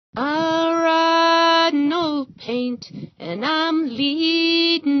I'm riding old Paint, and I'm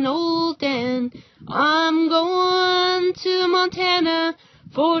leading old Dan. I'm going to Montana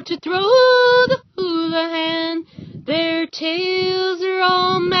for to throw the hula hand. Their tails are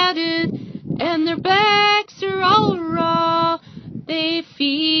all matted, and their backs are all raw. They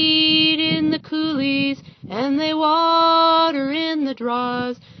feed in the coulees, and they water in the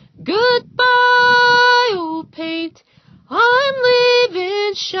draws. Goodbye, old Paint, I'm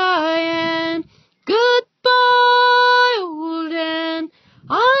leaving Cheyenne. Goodbye, old Dan,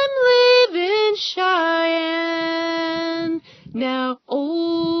 I'm leaving Cheyenne. Now,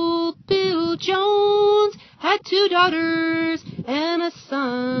 old Bill Jones had 2 daughters and a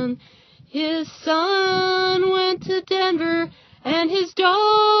son. His son went to Denver, and his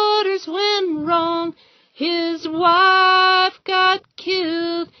daughters went wrong. His wife got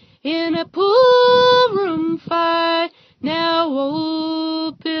killed in a pool room fight. Now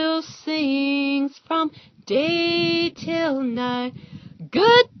old Bill sings from day till night.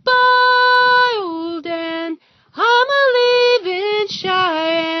 Goodbye, old Dan, I'm a-leaving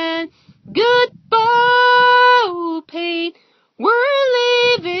Cheyenne. Goodbye, old Paint, we're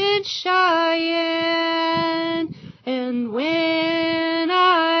leaving Cheyenne. And when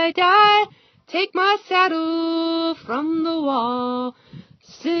I die, take my saddle from the wall,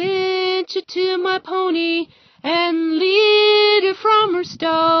 cinch it to my pony, and lead her from her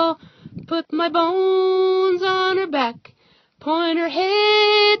stall. Put my bones on her back, point her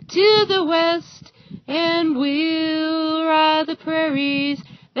head to the west, and we'll ride the prairies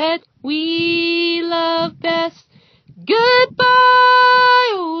that we love best.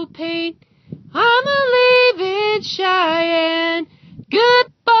 Goodbye, old Paint, I'm a-leaving Cheyenne.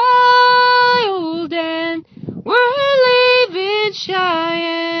 Goodbye, old Dan, we're leaving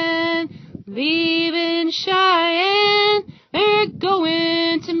Cheyenne. Leaving Cheyenne, we're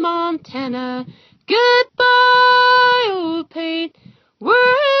going to Montana. Goodbye.